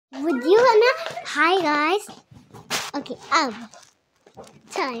Would you wanna? Hi guys. Okay.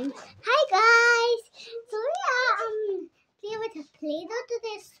 Time. Hi guys. So play with a Play-Doh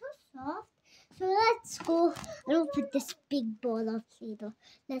today. It's so soft. So let's go and open this big ball of Play-Doh.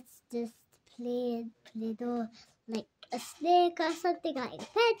 Let's just play Play-Doh like a snake or something, like a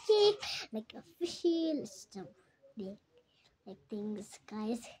pancake, like a fishy. Let's just play like things,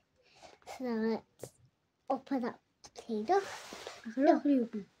 guys. So let's open up Play-Doh.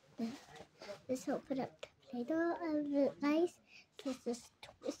 Let's open up the Play-Doh and guys. Let's just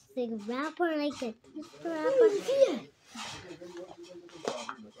twist the wrapper like a twist the wrapper.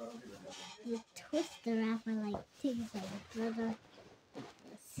 You twist the wrapper like things like brother.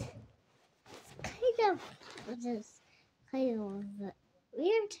 It's kind of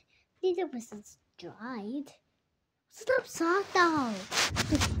weird. Neither was it's dried. Stop soft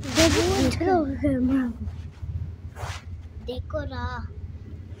Decora.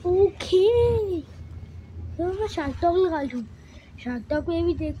 Okay. तो shark dog निकाल दूँ shark dog में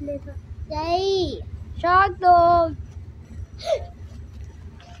भी देख लेता नहीं shark dog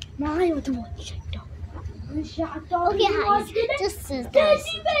नहीं वो तो shark dog Okay, guys, just this.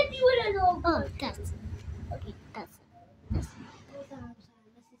 Oh, that's okay. That's.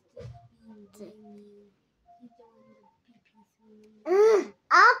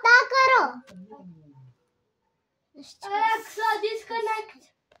 आप ना करो. Alexa, disconnect.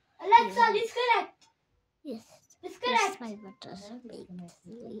 Alexa, disconnect. Yes. Disconnect. My butter make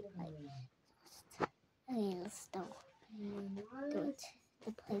sleep like just. Okay, let's do it.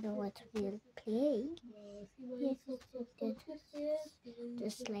 The Play-Doh what we're playing. Yes,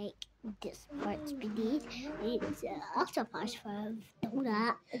 just like this part's beneath. It's octopus for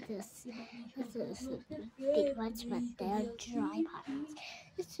donut. This big ones, but they're dry parts.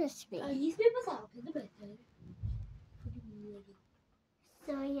 It's just me.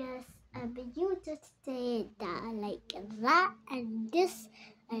 So yes, you just say that like that and this,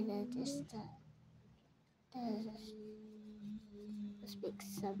 and then just let's make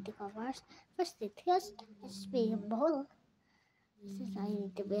something of ours. First thing first, let's make a bowl. Since I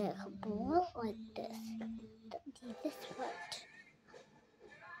need to make a bowl like this. Don't need this part.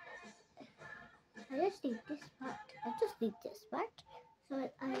 I just need this part. I just need this part.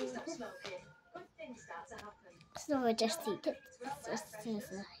 So I just need it. Just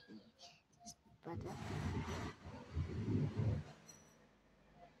butter.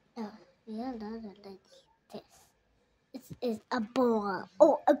 Oh, yeah, not like this. It's a ball.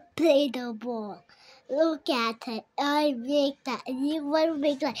 Oh, a Play-Doh ball. Look at it. I make that. And you want to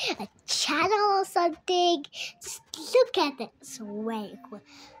make like a channel or something? Just look at it. It's way cool.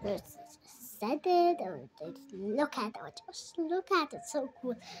 Let's set it or just look at it. Just look at it. So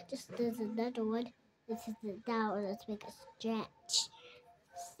cool. Just there's another one. This is that one. Let's make a stretch.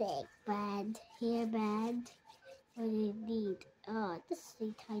 Stick band. Hair band. What do you need? Oh, this is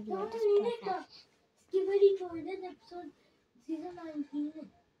a tiny one. Just perfect. Give ready for this episode, season 19.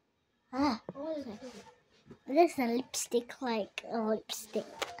 This is a lipstick, like a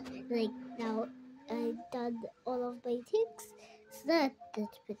lipstick. Like now, I've done all of my things. So let's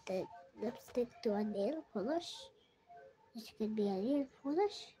put the lipstick to a nail polish. This could be a nail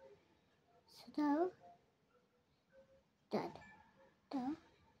polish. So now, done. Now,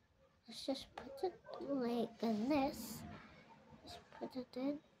 let's just put it like this. Just put it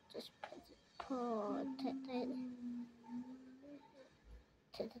in. Just put it in.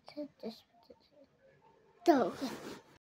 Just put it in. Go.